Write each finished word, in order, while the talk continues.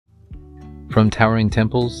From towering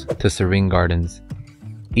temples to serene gardens,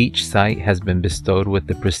 each site has been bestowed with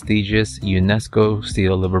the prestigious UNESCO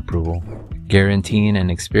Seal of Approval, guaranteeing an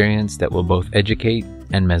experience that will both educate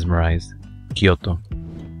and mesmerize. Kyoto,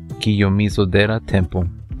 Kiyomizu-dera Temple.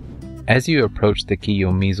 As you approach the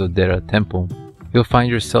Kiyomizu-dera Temple, you'll find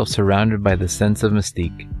yourself surrounded by the sense of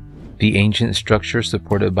mystique. The ancient structure,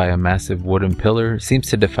 supported by a massive wooden pillar, seems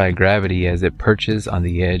to defy gravity as it perches on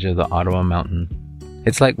the edge of the Ottawa Mountain.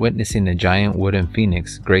 It's like witnessing a giant wooden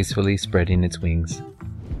phoenix gracefully spreading its wings.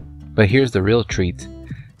 But here's the real treat,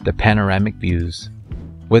 the panoramic views.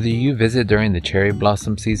 Whether you visit during the cherry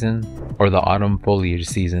blossom season or the autumn foliage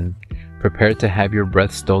season, prepare to have your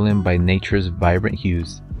breath stolen by nature's vibrant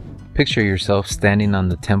hues. Picture yourself standing on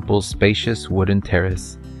the temple's spacious wooden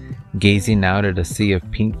terrace, gazing out at a sea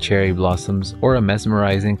of pink cherry blossoms or a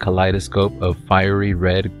mesmerizing kaleidoscope of fiery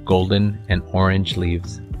red, golden, and orange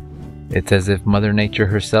leaves. It's as if Mother Nature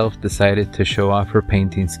herself decided to show off her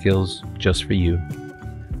painting skills just for you.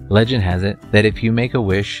 Legend has it that if you make a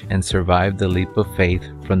wish and survive the leap of faith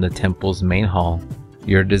from the temple's main hall,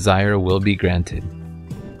 your desire will be granted.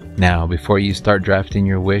 Now, before you start drafting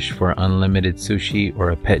your wish for unlimited sushi or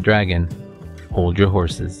a pet dragon, hold your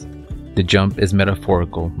horses. The jump is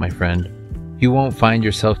metaphorical, my friend. You won't find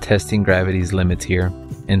yourself testing gravity's limits here.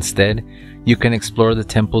 Instead, you can explore the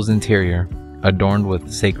temple's interior, adorned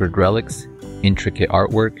with sacred relics, intricate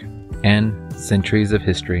artwork, and centuries of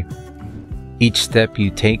history. Each step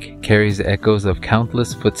you take carries echoes of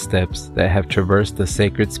countless footsteps that have traversed the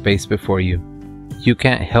sacred space before you. You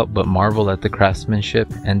can't help but marvel at the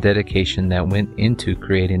craftsmanship and dedication that went into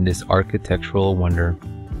creating this architectural wonder.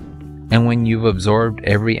 And when you've absorbed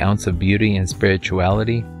every ounce of beauty and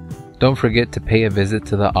spirituality, don't forget to pay a visit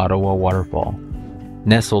to the Ottawa Waterfall,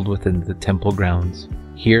 nestled within the temple grounds.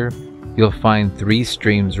 Here, you'll find 3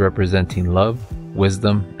 streams representing love,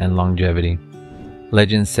 wisdom, and longevity.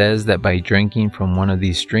 Legend says that by drinking from one of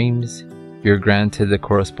these streams, you're granted the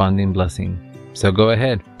corresponding blessing. So go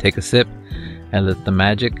ahead, take a sip, and let the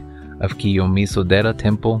magic of Kiyomizu-dera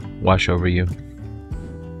Temple wash over you.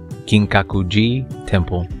 Ginkakuji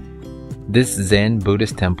Temple. This Zen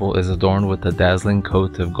Buddhist temple is adorned with a dazzling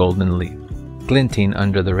coat of golden leaf, glinting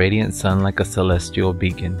under the radiant sun like a celestial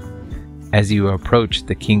beacon. As you approach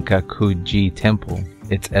the Ginkakuji Temple,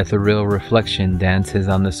 its ethereal reflection dances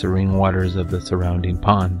on the serene waters of the surrounding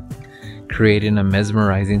pond, creating a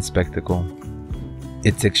mesmerizing spectacle.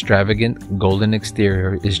 Its extravagant golden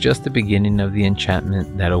exterior is just the beginning of the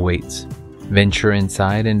enchantment that awaits. Venture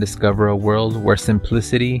inside and discover a world where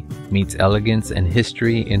simplicity meets elegance and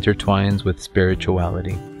history intertwines with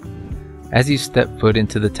spirituality. As you step foot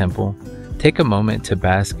into the temple, take a moment to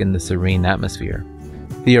bask in the serene atmosphere.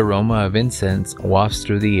 The aroma of incense wafts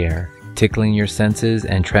through the air, tickling your senses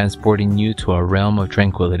and transporting you to a realm of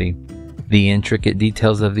tranquility. The intricate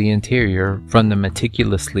details of the interior, from the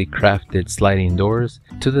meticulously crafted sliding doors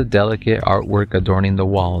to the delicate artwork adorning the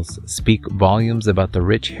walls, speak volumes about the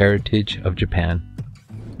rich heritage of Japan.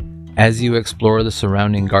 As you explore the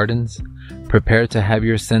surrounding gardens, prepare to have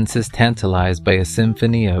your senses tantalized by a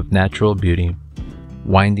symphony of natural beauty.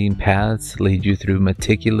 Winding paths lead you through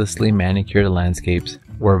meticulously manicured landscapes,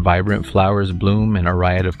 where vibrant flowers bloom in a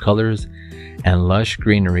riot of colors, and lush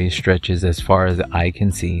greenery stretches as far as the eye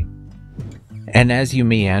can see. And as you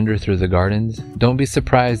meander through the gardens, don't be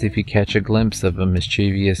surprised if you catch a glimpse of a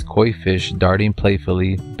mischievous koi fish darting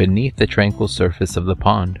playfully beneath the tranquil surface of the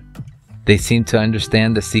pond. They seem to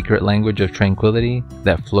understand the secret language of tranquility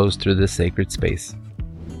that flows through this sacred space.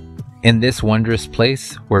 In this wondrous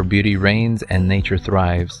place, where beauty reigns and nature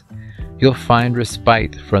thrives, you'll find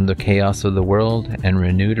respite from the chaos of the world and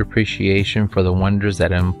renewed appreciation for the wonders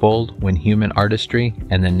that unfold when human artistry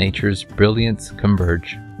and the nature's brilliance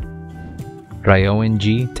converge.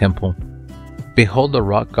 Ryoanji Temple. Behold the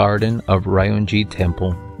rock garden of Ryoanji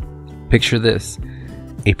Temple. Picture this,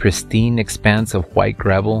 a pristine expanse of white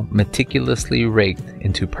gravel meticulously raked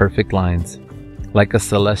into perfect lines, like a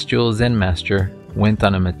celestial Zen master went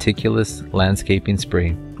on a meticulous landscaping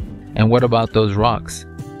spree. And what about those rocks?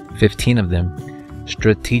 15 of them,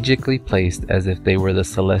 strategically placed as if they were the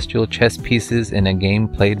celestial chess pieces in a game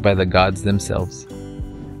played by the gods themselves.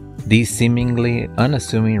 These seemingly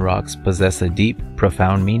unassuming rocks possess a deep,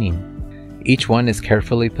 profound meaning. Each one is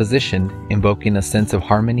carefully positioned, invoking a sense of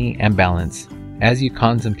harmony and balance. As you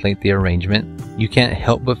contemplate the arrangement, you can't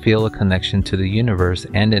help but feel a connection to the universe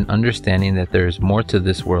and an understanding that there is more to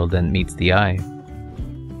this world than meets the eye.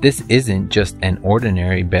 This isn't just an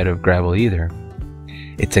ordinary bed of gravel either.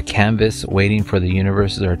 It's a canvas waiting for the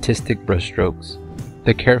universe's artistic brushstrokes.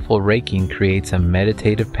 The careful raking creates a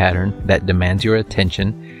meditative pattern that demands your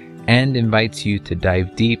attention and invites you to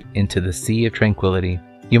dive deep into the sea of tranquility.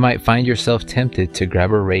 You might find yourself tempted to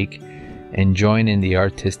grab a rake and join in the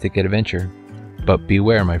artistic adventure. But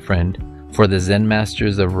beware, my friend, for the Zen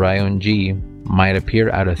masters of Ryoan-ji might appear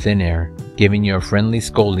out of thin air, giving you a friendly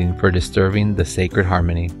scolding for disturbing the sacred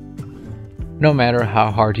harmony. No matter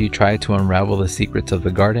how hard you try to unravel the secrets of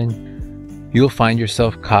the garden, you'll find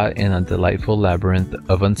yourself caught in a delightful labyrinth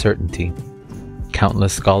of uncertainty.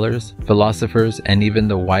 Countless scholars, philosophers, and even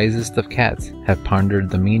the wisest of cats have pondered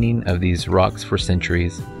the meaning of these rocks for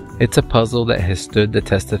centuries. It's a puzzle that has stood the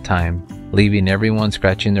test of time, leaving everyone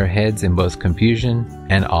scratching their heads in both confusion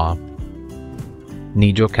and awe.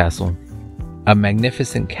 Nijo Castle. A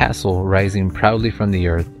magnificent castle rising proudly from the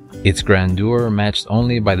earth, its grandeur matched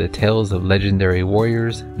only by the tales of legendary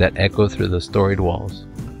warriors that echo through the storied walls.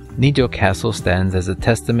 Nijo Castle stands as a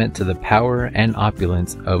testament to the power and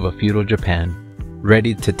opulence of a feudal Japan,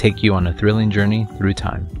 ready to take you on a thrilling journey through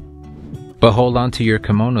time. But hold on to your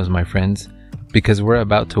kimonos, my friends, because we're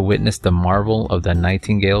about to witness the marvel of the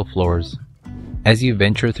nightingale floors. As you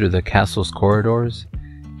venture through the castle's corridors,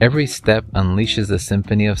 every step unleashes a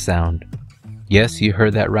symphony of sound. Yes, you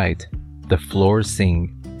heard that right. The floors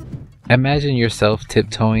sing. Imagine yourself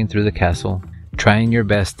tiptoeing through the castle, trying your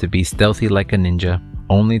best to be stealthy like a ninja,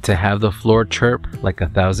 only to have the floor chirp like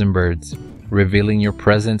 1,000 birds, revealing your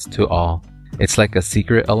presence to all. It's like a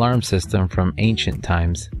secret alarm system from ancient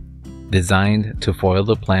times, designed to foil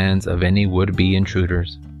the plans of any would-be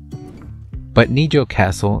intruders. But Nijo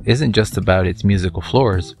Castle isn't just about its musical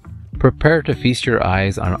floors. Prepare to feast your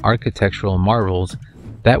eyes on architectural marvels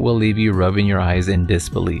that will leave you rubbing your eyes in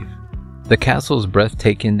disbelief. The castle's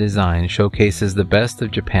breathtaking design showcases the best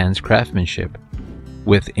of Japan's craftsmanship,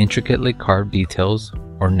 with intricately carved details,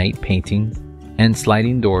 ornate paintings, and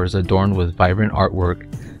sliding doors adorned with vibrant artwork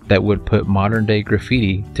that would put modern-day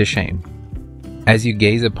graffiti to shame. As you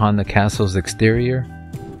gaze upon the castle's exterior,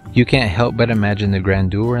 you can't help but imagine the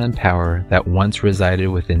grandeur and power that once resided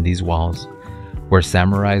within these walls, where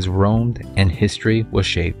samurais roamed and history was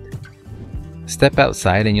shaped. Step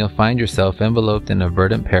outside and you'll find yourself enveloped in a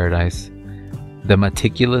verdant paradise. The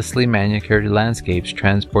meticulously manicured landscapes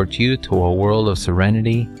transport you to a world of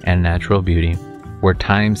serenity and natural beauty, where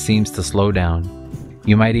time seems to slow down.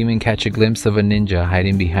 You might even catch a glimpse of a ninja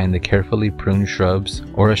hiding behind the carefully pruned shrubs,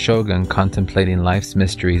 or a shogun contemplating life's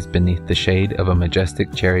mysteries beneath the shade of a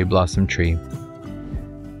majestic cherry blossom tree.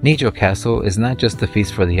 Nijo Castle is not just a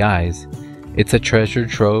feast for the eyes, it's a treasure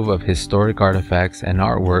trove of historic artifacts and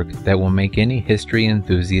artwork that will make any history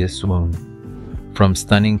enthusiast swoon. From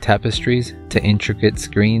stunning tapestries to intricate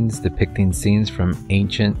screens depicting scenes from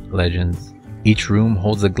ancient legends, each room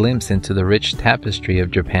holds a glimpse into the rich tapestry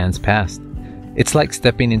of Japan's past. It's like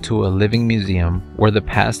stepping into a living museum where the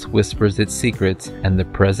past whispers its secrets and the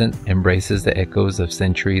present embraces the echoes of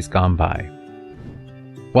centuries gone by.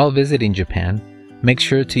 While visiting Japan, make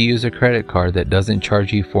sure to use a credit card that doesn't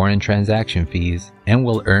charge you foreign transaction fees and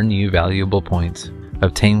will earn you valuable points.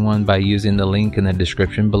 Obtain one by using the link in the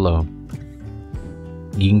description below.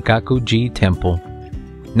 Ginkakuji Temple.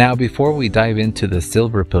 Now, before we dive into the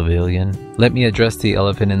silver pavilion, let me address the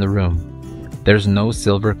elephant in the room. There's no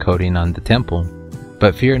silver coating on the temple.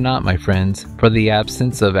 But fear not, my friends, for the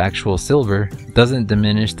absence of actual silver doesn't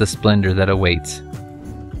diminish the splendor that awaits.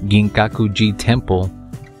 Ginkakuji Temple,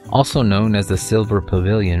 also known as the Silver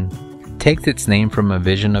Pavilion, takes its name from a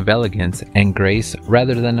vision of elegance and grace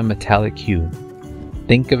rather than a metallic hue.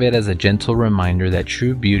 Think of it as a gentle reminder that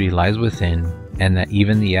true beauty lies within, and that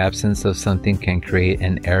even the absence of something can create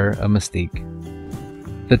an air of mystique.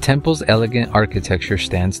 The temple's elegant architecture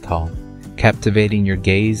stands tall, captivating your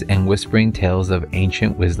gaze and whispering tales of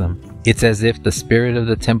ancient wisdom. It's as if the spirit of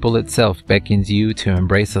the temple itself beckons you to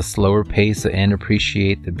embrace a slower pace and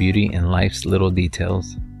appreciate the beauty in life's little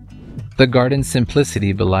details. The garden's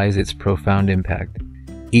simplicity belies its profound impact.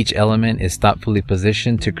 Each element is thoughtfully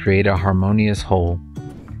positioned to create a harmonious whole,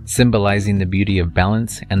 symbolizing the beauty of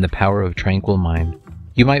balance and the power of tranquil mind.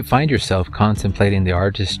 You might find yourself contemplating the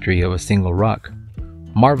artistry of a single rock,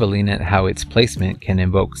 marveling at how its placement can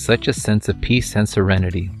invoke such a sense of peace and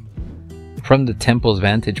serenity. From the temple's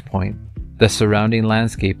vantage point, the surrounding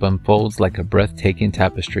landscape unfolds like a breathtaking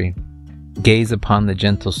tapestry. Gaze upon the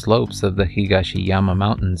gentle slopes of the Higashiyama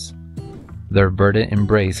Mountains, their verdant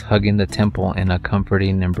embrace hugging the temple in a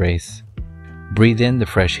comforting embrace. Breathe in the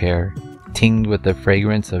fresh air, tinged with the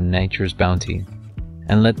fragrance of nature's bounty,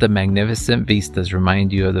 and let the magnificent vistas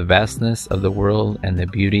remind you of the vastness of the world and the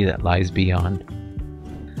beauty that lies beyond.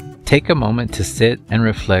 Take a moment to sit and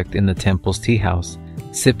reflect in the temple's tea house,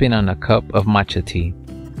 sipping on a cup of matcha tea,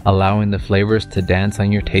 allowing the flavors to dance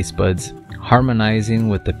on your taste buds, harmonizing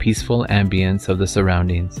with the peaceful ambience of the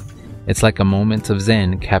surroundings. It's like a moment of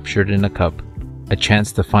Zen captured in a cup, a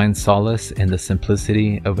chance to find solace in the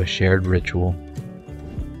simplicity of a shared ritual.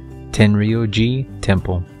 Tenryōji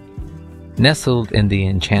Temple. Nestled in the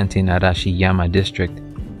enchanting Arashiyama district,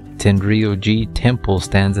 Tenryōji Temple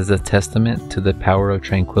stands as a testament to the power of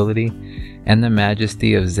tranquility and the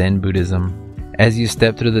majesty of Zen Buddhism. As you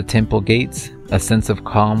step through the temple gates, a sense of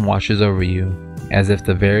calm washes over you, as if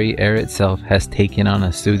the very air itself has taken on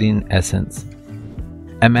a soothing essence.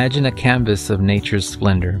 Imagine a canvas of nature's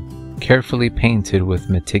splendor, carefully painted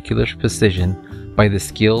with meticulous precision by the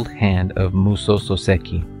skilled hand of Muso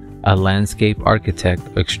Soseki, a landscape architect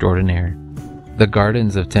extraordinaire. The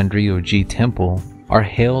gardens of Tenryōji Temple are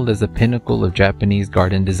hailed as a pinnacle of Japanese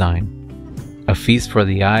garden design, a feast for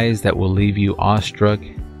the eyes that will leave you awestruck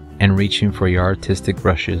and reaching for your artistic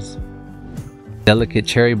brushes. Delicate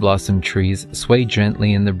cherry blossom trees sway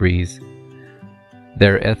gently in the breeze,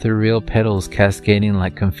 their ethereal petals cascading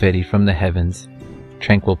like confetti from the heavens.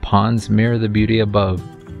 Tranquil ponds mirror the beauty above,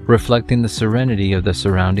 reflecting the serenity of the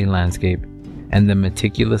surrounding landscape, and the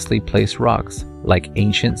meticulously placed rocks, like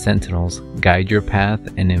ancient sentinels, guide your path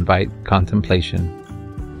and invite contemplation.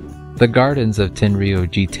 The gardens of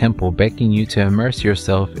Tenryōji Temple beckon you to immerse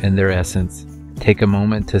yourself in their essence. Take a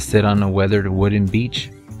moment to sit on a weathered wooden beach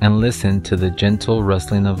and listen to the gentle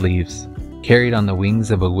rustling of leaves, carried on the wings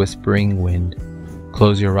of a whispering wind.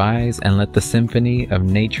 Close your eyes and let the symphony of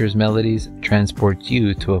nature's melodies transport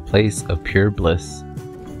you to a place of pure bliss.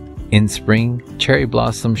 In spring, cherry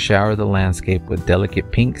blossoms shower the landscape with delicate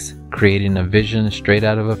pinks, creating a vision straight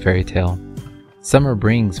out of a fairy tale. Summer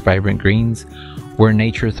brings vibrant greens, where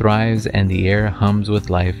nature thrives and the air hums with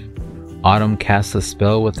life. Autumn casts a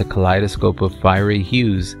spell with a kaleidoscope of fiery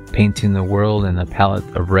hues, painting the world in a palette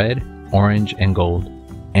of red, orange, and gold.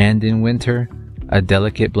 And in winter, a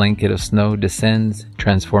delicate blanket of snow descends,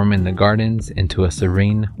 transforming the gardens into a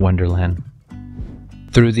serene wonderland.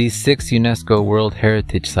 Through these 6 UNESCO World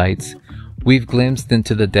Heritage Sites, we've glimpsed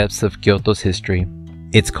into the depths of Kyoto's history,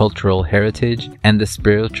 its cultural heritage, and the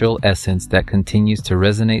spiritual essence that continues to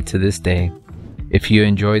resonate to this day. If you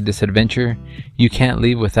enjoyed this adventure, you can't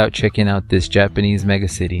leave without checking out this Japanese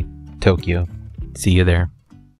megacity, Tokyo. See you there.